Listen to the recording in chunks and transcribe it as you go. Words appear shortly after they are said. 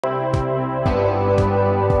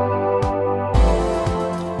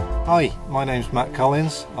Hi, my name's Matt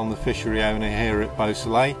Collins. I'm the fishery owner here at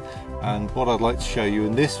Beausoleil, and what I'd like to show you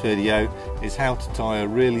in this video is how to tie a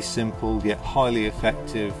really simple yet highly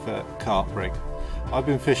effective carp rig. I've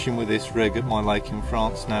been fishing with this rig at my lake in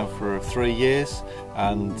France now for 3 years,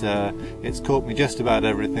 and it's caught me just about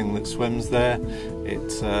everything that swims there.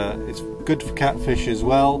 It's good for catfish as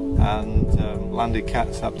well, and landed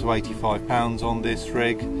cats up to 85 pounds on this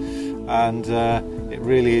rig, and it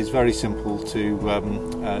really is very simple to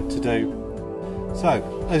do.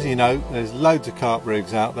 So, as you know, there's loads of carp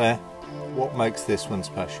rigs out there. What makes this one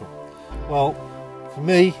special? Well, for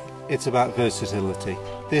me, it's about versatility.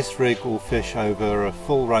 This rig will fish over a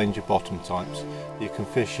full range of bottom types. You can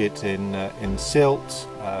fish it in silt,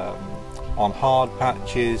 on hard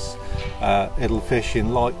patches, it'll fish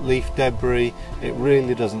in light leaf debris. It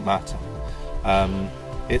really doesn't matter.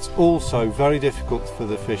 It's also very difficult for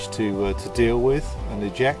the fish to deal with and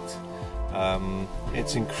eject.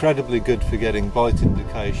 It's incredibly good for getting bite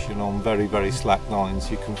indication on very slack lines.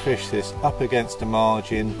 You can fish this up against a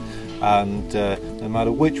margin, and no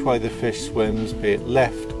matter which way the fish swims, be it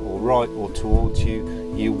left or right or towards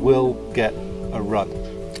you, you will get a run.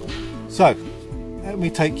 So let me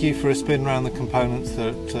take you for a spin around the components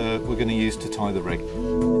that we're going to use to tie the rig.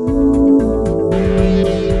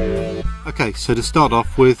 Okay, so to start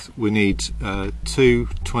off with, we need two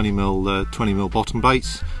 20mm bottom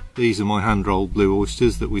baits. These are my hand-rolled blue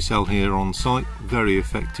oysters that we sell here on site. Very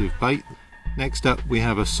effective bait. Next up, we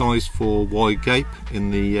have a size 4 wide gape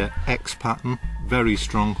in the X pattern. Very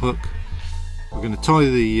strong hook. We're going to tie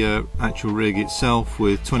the actual rig itself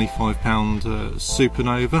with 25-pound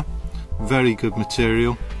Supernova. Very good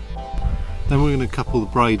material. Then we're going to couple the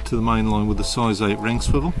braid to the main line with a size 8 ring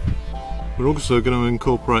swivel. We're also going to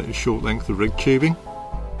incorporate a short length of rig tubing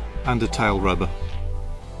and a tail rubber.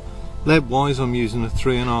 Lead wise, I'm using a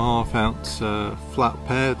 3.5 ounce flat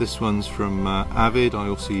pair. This one's from Avid. I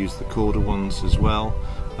also use the quarter ones as well.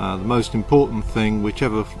 The most important thing,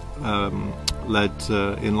 whichever lead,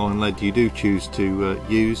 inline lead you do choose to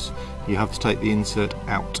use, you have to take the insert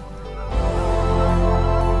out.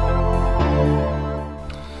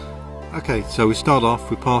 Okay, so we start off,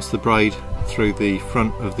 we pass the braid through the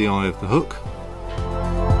front of the eye of the hook.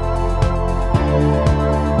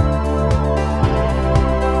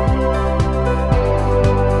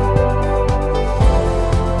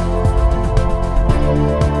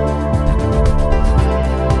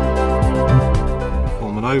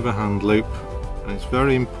 Form an overhand loop, and it's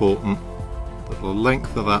very important that the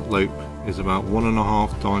length of that loop is about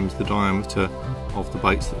 1.5 times the diameter of the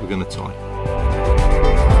baits that we're going to tie.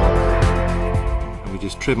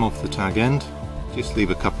 Just trim off the tag end, just leave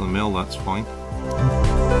a couple of mil, that's fine.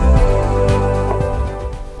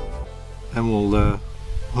 And we'll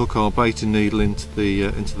hook our bait and needle into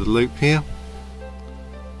the loop here.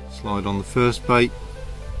 Slide on the first bait,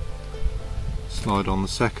 slide on the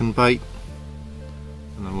second bait,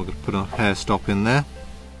 and then we're going to put a hair stop in there.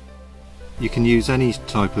 You can use any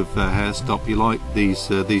type of hair stop you like. These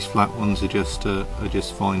flat ones are just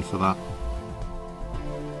fine for that.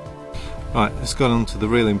 Right, let's get on to the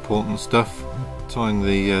real important stuff, tying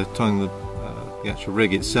the actual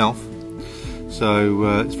rig itself.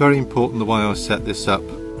 So it's very important the way I set this up.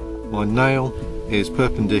 My nail is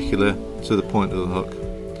perpendicular to the point of the hook.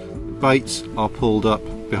 The baits are pulled up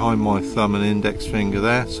behind my thumb and index finger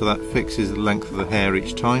there, so that fixes the length of the hair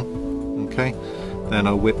each time. Okay, then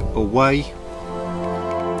I whip away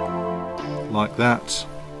like that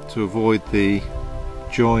to avoid the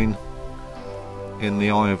join in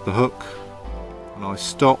the eye of the hook. And I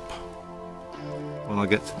stop when I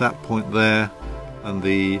get to that point there, and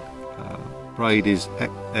the braid is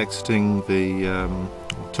exiting the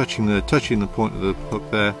touching the point of the hook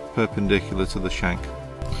there, perpendicular to the shank.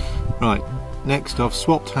 Right, next I've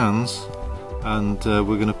swapped hands, and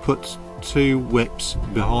we're going to put 2 whips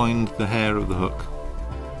behind the hair of the hook.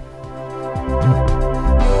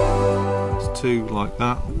 It's 2 like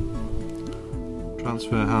that.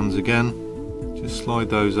 Transfer hands again, just slide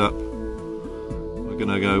those up. We're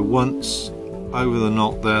going to go once over the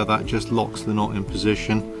knot there, that just locks the knot in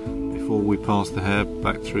position before we pass the hair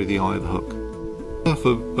back through the eye of the hook.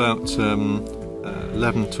 For about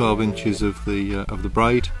 11-12 inches of the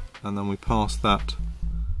braid, and then we pass that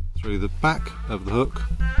through the back of the hook,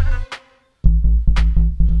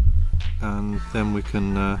 and then we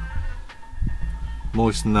can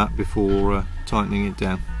moisten that before tightening it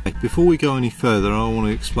down. Before we go any further, I want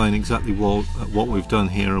to explain exactly what we've done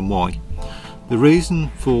here and why. The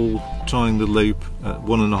reason for tying the loop at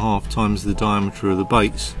 1.5 times the diameter of the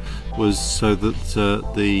baits was so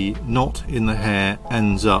that the knot in the hair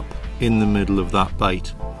ends up in the middle of that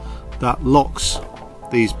bait. That locks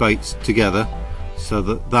these baits together so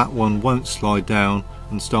that that one won't slide down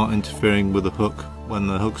and start interfering with the hook when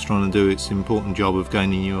the hook's trying to do its important job of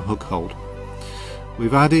gaining you a hook hold.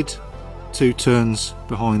 We've added 2 turns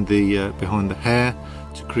behind the hair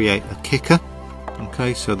to create a kicker,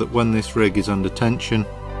 okay, so that when this rig is under tension,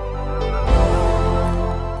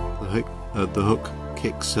 the hook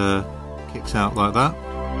kicks out like that.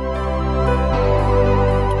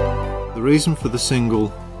 The reason for the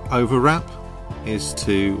single overwrap is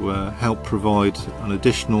to help provide an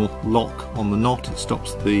additional lock on the knot. It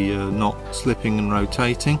stops the knot slipping and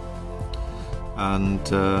rotating, and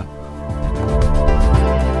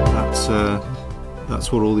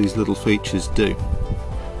that's what all these little features do.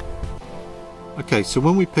 Okay, so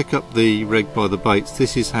when we pick up the rig by the baits,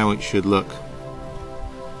 this is how it should look.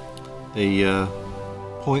 The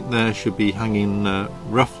point there should be hanging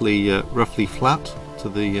roughly flat to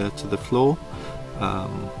the floor,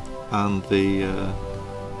 and the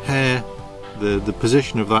hair, the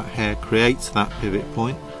position of that hair creates that pivot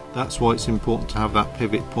point. That's why it's important to have that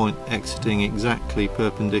pivot point exiting exactly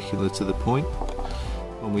perpendicular to the point.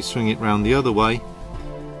 When we swing it round the other way,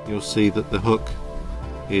 you'll see that the hook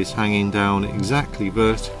is hanging down exactly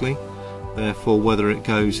vertically. Therefore, whether it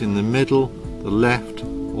goes in the middle, the left,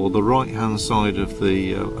 or the right hand side of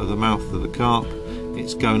the mouth of the carp,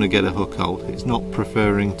 it's going to get a hook hold. It's not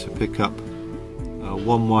preferring to pick up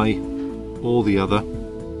one way or the other.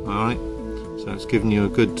 Alright, so it's giving you a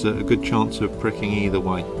good chance of pricking either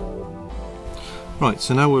way. Right,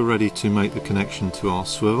 so now we're ready to make the connection to our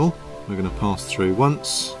swivel. We're going to pass through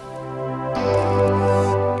once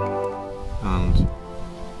and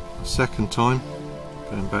a second time,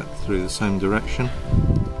 going back through the same direction.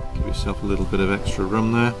 Give yourself a little bit of extra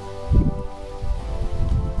room there.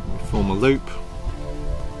 We form a loop,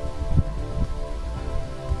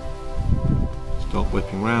 start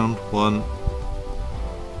whipping round. 1,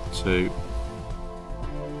 2,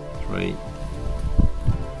 3,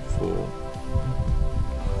 4,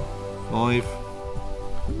 5.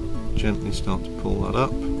 Gently start to pull that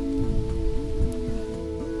up, and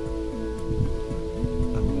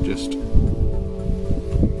we'll just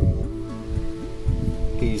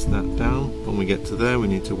ease that down. When we get to there, we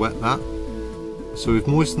need to wet that. So we've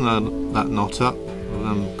moistened that knot up.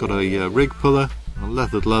 We've got a rig puller, a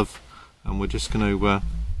leather glove, and we're just going to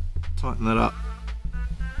tighten that up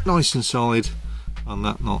nice and solid, and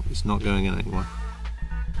that knot is not going anywhere.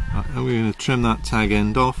 Right, and we're going to trim that tag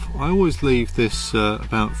end off. I always leave this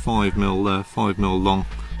about 5mm long,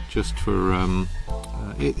 just for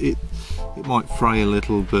it might fray a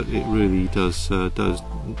little, but it really does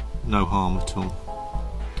no harm at all.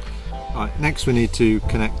 Right, next we need to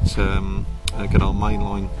connect, get our main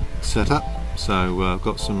line set up. So I've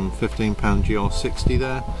got some 15 pound GR60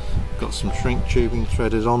 there, got some shrink tubing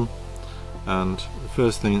threaded on, and the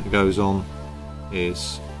first thing that goes on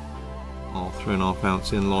is our 3.5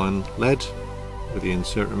 ounce inline lead with the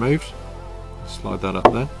insert removed. Slide that up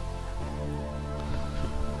there.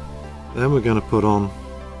 Then we're going to put on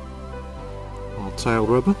our tail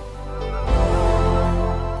rubber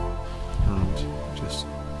and just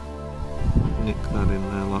nick that in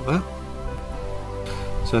there like that.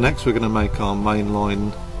 So next we're going to make our main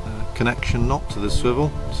line connection knot to the swivel.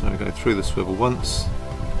 So we go through the swivel once,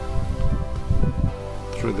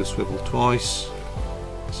 through the swivel twice,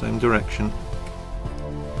 same direction,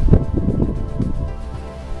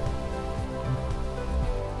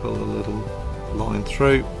 pull a little line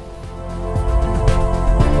through,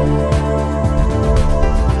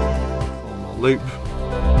 form our loop,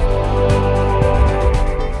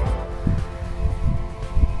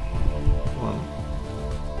 one,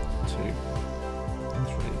 two,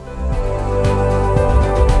 three,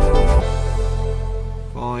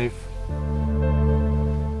 5,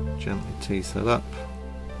 gently tease that up,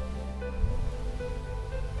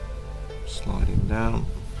 sliding down.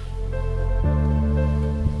 We're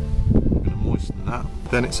going to moisten that.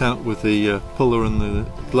 Then it's out with the puller and the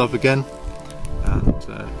glove again, and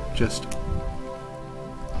just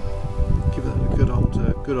give it a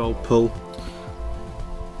good old pull.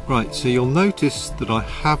 Right, so you'll notice that I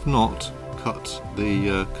have not cut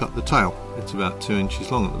the tail. It's about 2 inches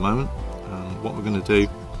long at the moment, and what we're going to do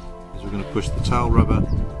is we're going to push the tail rubber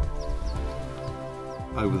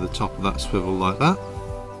over the top of that swivel like that.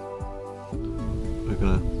 We're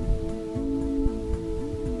going to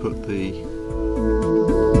put the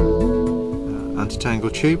anti-tangle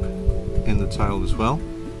tube in the tail as well.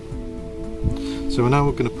 So now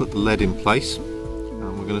we're going to put the lead in place,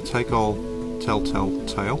 and we're going to take our telltale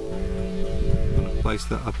tail, we're going to place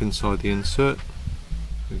that up inside the insert.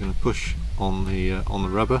 We're going to push on the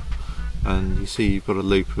rubber, and you see you've got a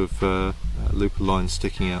loop of line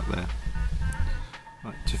sticking out there.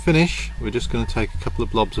 Right, to finish, we're just going to take a couple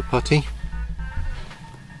of blobs of putty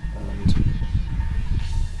and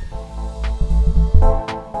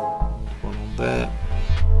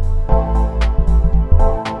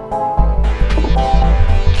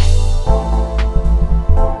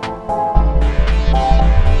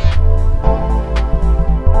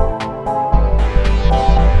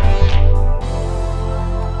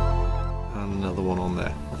one on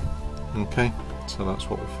there. Okay, so that's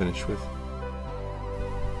what we're finished with.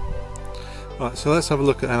 Right, so let's have a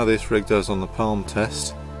look at how this rig does on the palm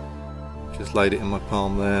test. Just laid it in my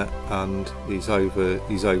palm there, and he's over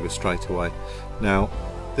straight away. Now,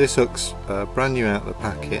 this hook's brand new out of the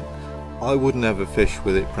packet. I would never fish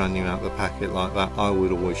with it brand new out of the packet like that. I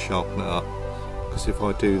would always sharpen it up, because if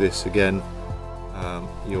I do this again,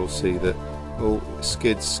 you'll see that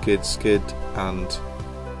skid, and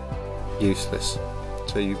useless.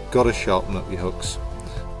 So you've got to sharpen up your hooks,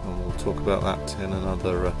 and we'll talk about that in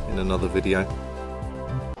another video.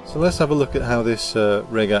 So let's have a look at how this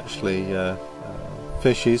rig actually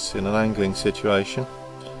fishes in an angling situation.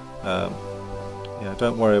 Yeah,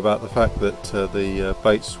 don't worry about the fact that the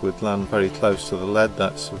baits would land very close to the lead.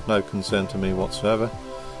 That's of no concern to me whatsoever.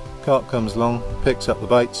 Carp comes along, picks up the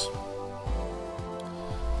baits.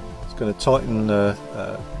 It's going to tighten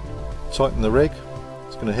the rig.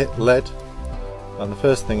 It's going to hit the lead. And the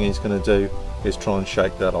first thing he's going to do is try and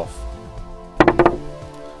shake that off.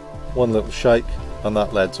 One little shake and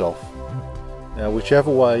that lead's off. Now,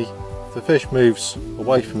 whichever way the fish moves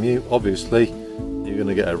away from you, obviously you're going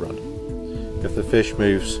to get a run. If the fish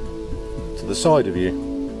moves to the side of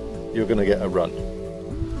you, you're going to get a run.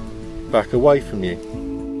 Back away from you,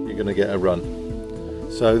 you're going to get a run.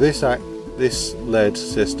 So this lead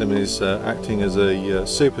system is acting as a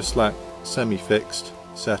super slack semi-fixed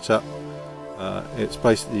setup. It's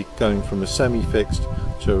basically going from a semi-fixed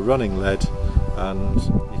to a running lead, and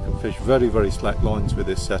you can fish very, very slack lines with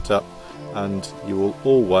this setup, and you will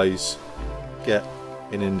always get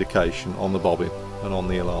an indication on the bobbin and on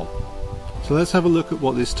the alarm. So let's have a look at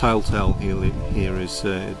what this telltale here is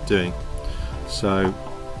doing. So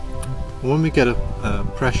when we get a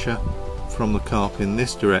pressure from the carp in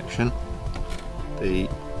this direction, the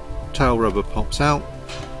tail rubber pops out,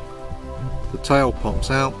 the tail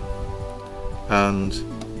pops out, and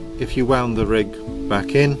if you wound the rig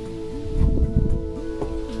back in,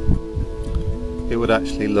 it would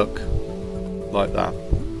actually look like that.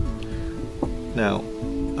 Now,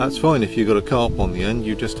 that's fine if you've got a carp on the end,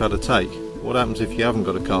 you just had a take. What happens if you haven't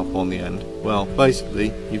got a carp on the end? Well,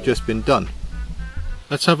 basically, you've just been done.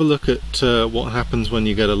 Let's have a look at what happens when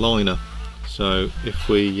you get a liner. So if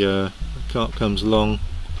the carp comes along,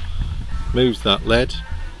 moves that lead,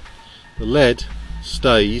 the lead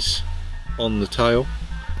stays on the tail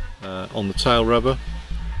rubber,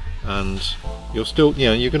 and you're still,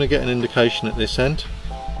 you're going to get an indication at this end,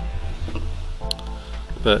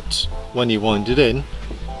 but when you wind it in,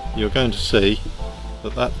 you're going to see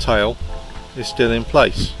that that tail is still in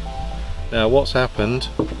place. Now, what's happened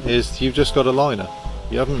is you've just got a liner.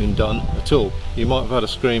 You haven't been done at all. You might have had a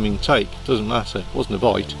screaming take, doesn't matter, it wasn't a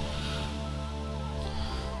bite.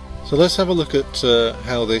 So let's have a look at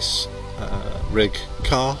how this rig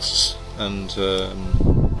casts. And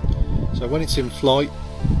so when it's in flight,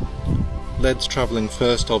 lead's travelling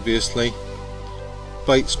first, obviously,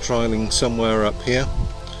 bait's trailing somewhere up here.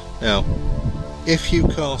 Now, if you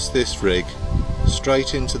cast this rig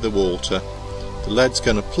straight into the water, the lead's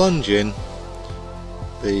going to plunge in,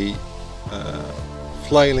 the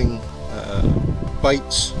flailing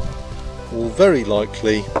baits will very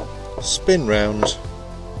likely spin round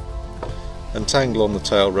and tangle on the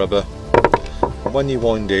tail rubber, and when you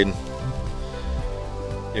wind in,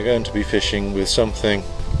 you're going to be fishing with something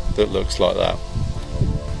that looks like that.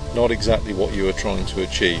 Not exactly what you were trying to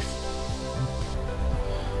achieve.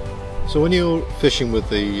 So when you're fishing with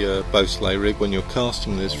the Beausoleil rig, when you're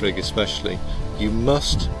casting this rig especially, you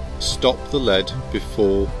must stop the lead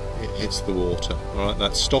before it hits the water. Alright,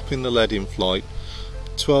 that's stopping the lead in flight,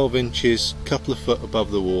 12 inches, couple of foot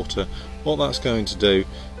above the water. What that's going to do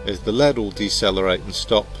is the lead will decelerate and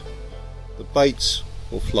stop, the baits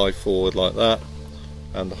will fly forward like that,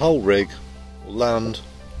 and the whole rig will land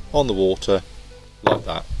on the water like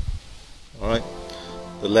that. Alright,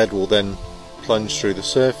 the lead will then plunge through the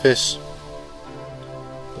surface,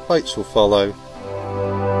 the baits will follow,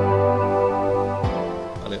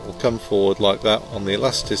 and it will come forward like that on the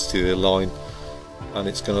elasticity of the line, and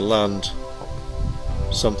it's going to land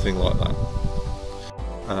something like that.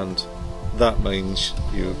 And that means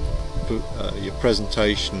your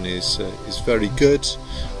presentation is very good.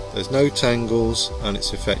 There's no tangles and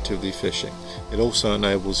it's effectively fishing. It also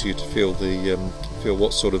enables you to feel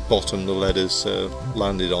what sort of bottom the lead has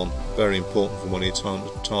landed on. Very important for when you're trying to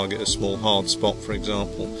target a small hard spot, for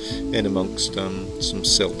example, in amongst some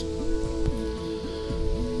silt.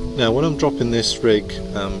 Now when I'm dropping this rig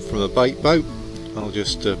from a bait boat, I'll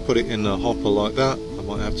just put it in a hopper like that. I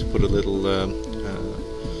might have to put a little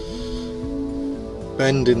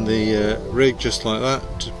bend in the rig just like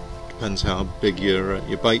that. Depends how big your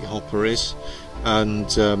bait hopper is.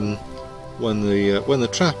 And when the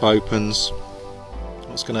trap opens,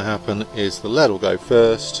 what's going to happen is the lead will go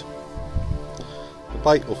first, the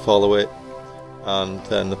bait will follow it, and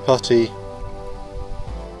then the putty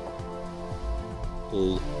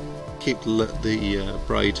will keep the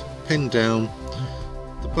braid pinned down,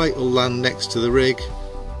 the bait will land next to the rig,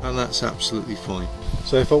 and that's absolutely fine.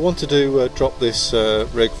 So if I wanted to drop this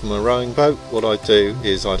rig from a rowing boat, what I'd do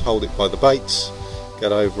is I'd hold it by the baits,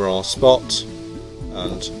 get over our spot,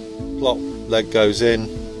 and plop, leg goes in,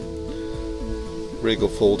 rig will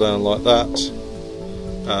fall down like that,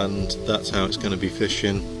 and that's how it's going to be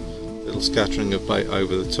fishing. Little scattering of bait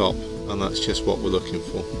over the top, and that's just what we're looking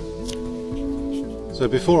for. So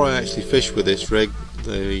before I actually fish with this rig,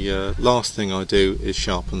 the last thing I do is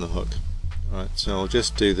sharpen the hook. Right, so I'll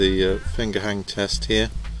just do the finger hang test here.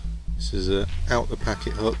 This is a out the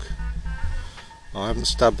packet hook. I haven't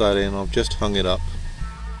stabbed that in, I've just hung it up,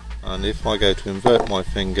 and if I go to invert my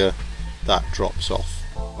finger, that drops off.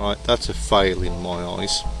 Right, that's a fail in my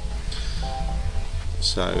eyes.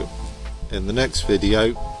 So in the next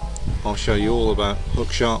video I'll show you all about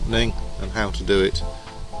hook sharpening and how to do it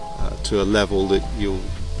to a level that you'll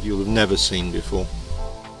have never seen before.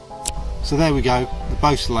 So there we go, the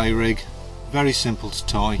Beausoleil rig. Very simple to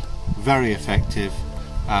tie, very effective,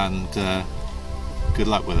 and good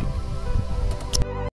luck with it.